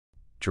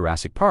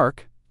Jurassic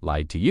Park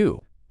lied to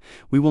you.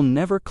 We will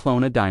never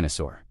clone a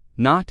dinosaur,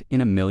 not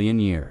in a million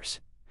years.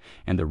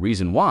 And the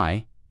reason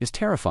why is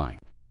terrifying.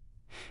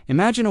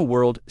 Imagine a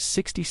world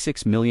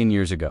 66 million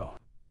years ago.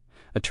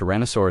 A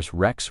Tyrannosaurus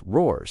rex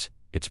roars,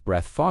 its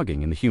breath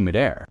fogging in the humid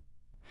air.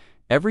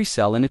 Every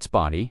cell in its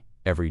body,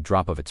 every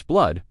drop of its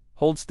blood,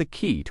 holds the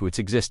key to its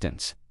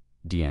existence: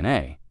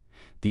 DNA,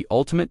 the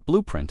ultimate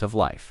blueprint of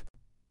life.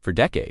 For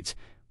decades,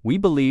 we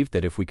believed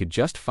that if we could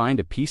just find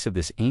a piece of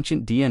this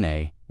ancient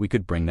DNA, we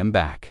could bring them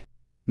back.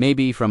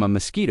 Maybe from a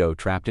mosquito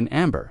trapped in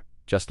amber,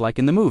 just like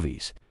in the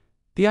movies.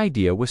 The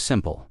idea was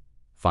simple.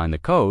 Find the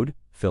code,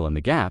 fill in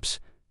the gaps,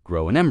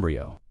 grow an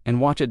embryo,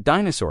 and watch a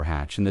dinosaur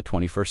hatch in the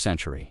 21st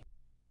century.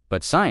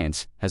 But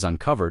science has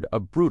uncovered a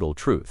brutal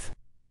truth.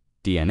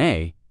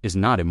 DNA is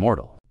not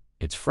immortal.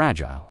 It's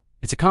fragile.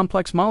 It's a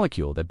complex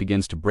molecule that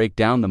begins to break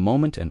down the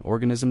moment an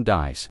organism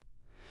dies.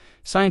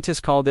 Scientists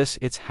call this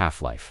its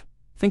half-life.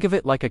 Think of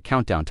it like a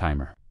countdown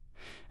timer.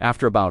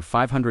 After about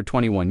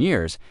 521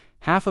 years,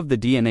 half of the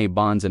DNA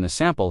bonds in a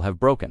sample have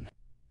broken.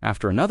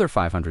 After another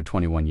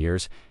 521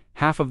 years,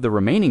 half of the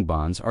remaining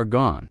bonds are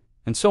gone,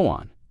 and so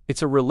on.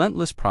 It's a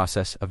relentless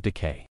process of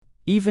decay.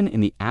 Even in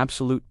the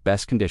absolute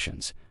best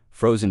conditions,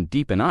 frozen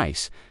deep in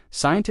ice,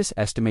 scientists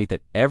estimate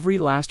that every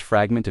last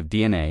fragment of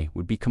DNA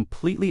would be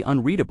completely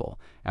unreadable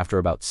after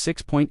about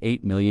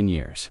 6.8 million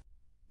years.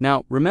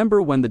 Now,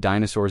 remember when the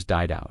dinosaurs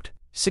died out,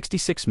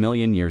 66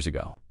 million years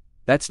ago.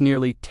 That's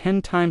nearly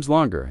 10 times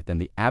longer than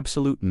the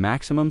absolute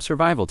maximum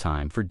survival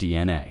time for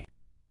DNA.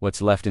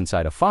 What's left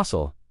inside a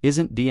fossil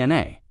isn't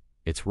DNA,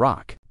 it's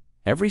rock.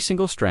 Every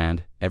single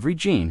strand, every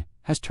gene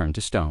has turned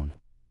to stone.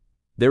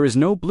 There is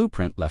no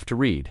blueprint left to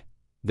read.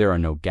 There are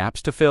no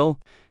gaps to fill.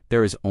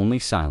 There is only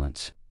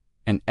silence,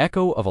 an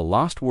echo of a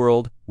lost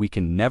world we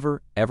can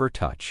never, ever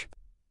touch.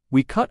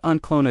 We cut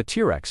unclone a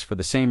T-Rex for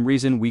the same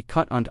reason we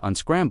cut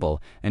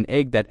unscramble an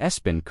egg that has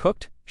been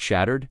cooked,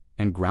 shattered,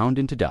 and ground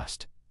into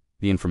dust.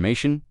 The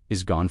information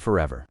is gone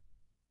forever.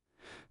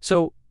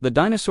 So, the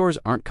dinosaurs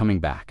aren't coming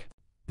back.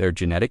 Their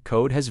genetic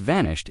code has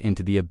vanished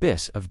into the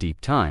abyss of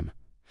deep time.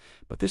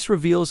 But this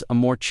reveals a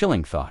more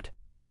chilling thought.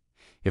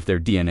 If their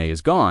DNA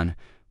is gone,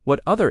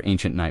 what other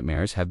ancient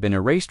nightmares have been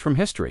erased from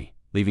history,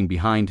 leaving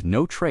behind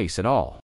no trace at all?